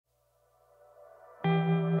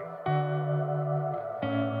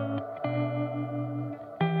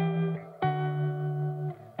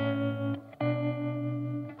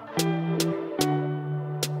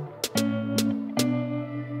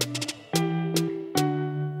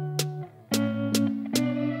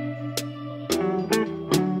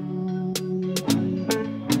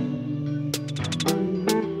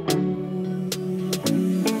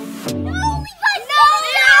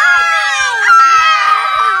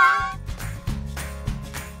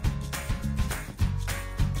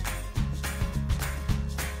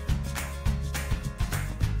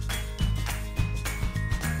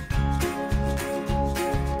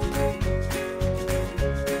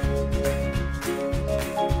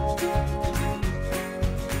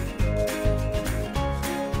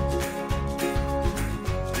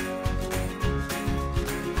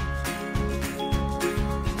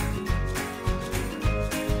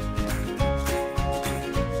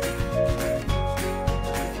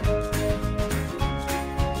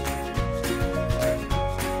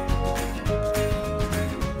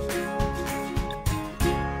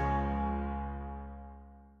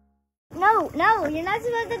no, you're not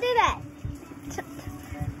supposed to do that.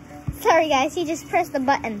 Sorry guys, he just pressed the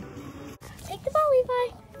button. Take the ball, Levi.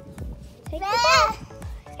 Take the ball.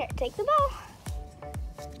 Here, take the ball.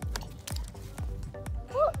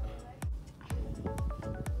 Oh.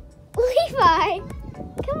 Levi,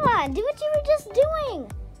 come on, do what you were just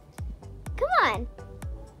doing. Come on.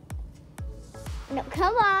 No,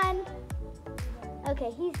 come on.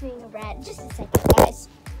 Okay, he's being a rat. Just a second, guys.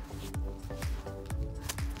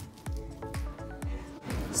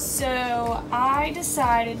 So I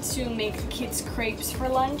decided to make the kids crepes for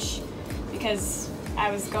lunch because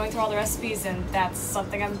I was going through all the recipes and that's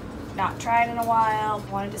something I've not tried in a while.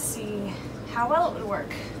 I wanted to see how well it would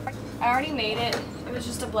work. I already made it. It was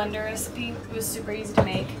just a blender recipe. It was super easy to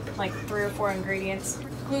make, like 3 or 4 ingredients.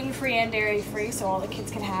 Gluten-free and dairy-free, so all the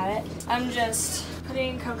kids can have it. I'm just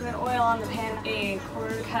putting coconut oil on the pan, a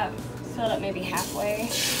 1/4 cup, fill it up maybe halfway.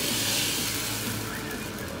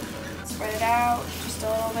 Spread it out just a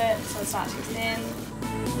little bit so it's not too thin.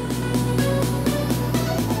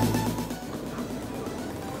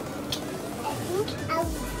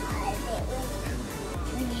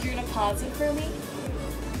 You're gonna pause it for me?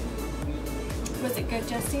 Was it good,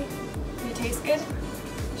 Jesse? Did it taste good?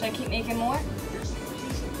 Should I keep making more?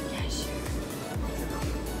 Yeah, sure.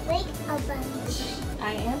 Make a bunch.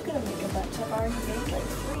 I am gonna make a bunch. I've already made like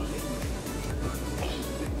 3.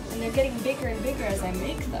 And they're getting bigger and bigger as I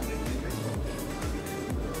make them.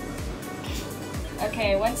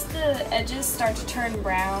 Okay, once the edges start to turn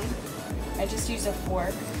brown, I just use a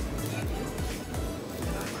fork.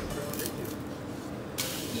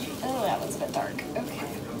 Oh, that one's a bit dark. Okay,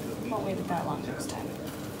 won't wait that long next time.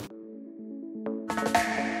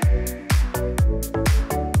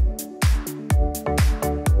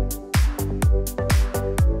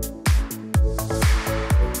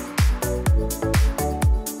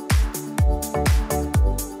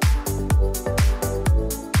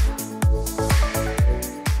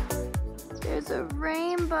 There's a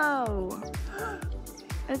rainbow.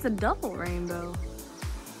 It's a double rainbow.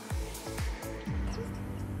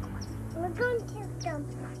 We're going to dump.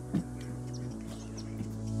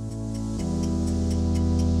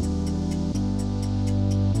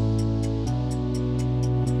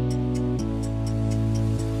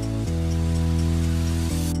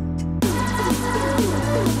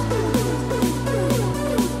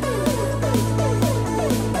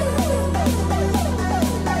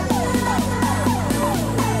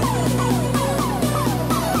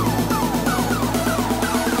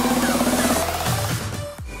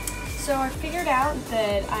 So I figured out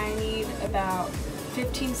that I need about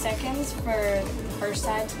 15 seconds for the first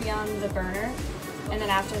side to be on the burner, and then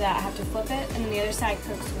after that I have to flip it, and then the other side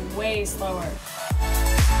cooks way slower.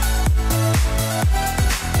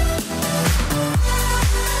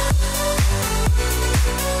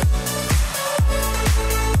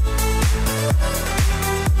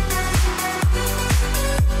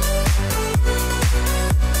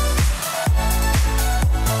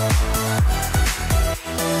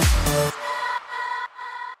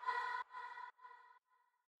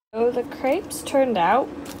 So the crepes turned out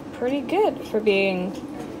pretty good for being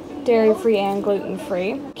dairy-free and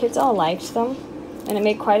gluten-free. Kids all liked them, and it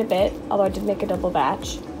made quite a bit, although I did make a double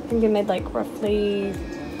batch. I think I made like roughly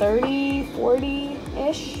 30,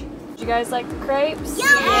 40-ish. Did you guys like the crepes?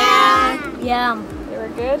 Yeah! Yeah. They were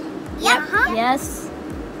good? Yep. Yes.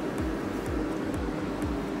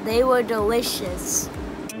 They were delicious.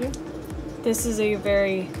 This is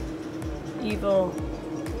a evil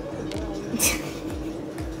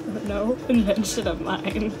no invention of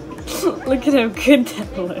mine. Look at how good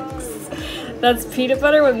that looks. That's peanut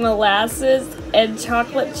butter with molasses and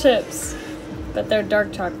chocolate chips. But they're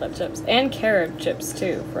dark chocolate chips. And carrot chips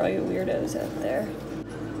too, for all you weirdos out there.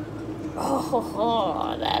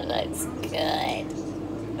 Oh, that looks good.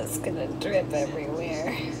 It's gonna drip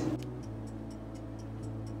everywhere.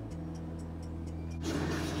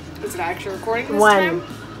 Is it actually recording this time?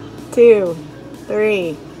 1, 2,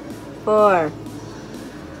 3, 4.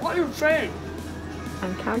 What are you saying?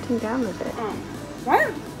 I'm counting down with it.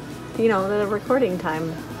 What? You know, the recording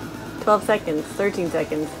time. 12 seconds, 13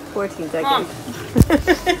 seconds, 14 seconds.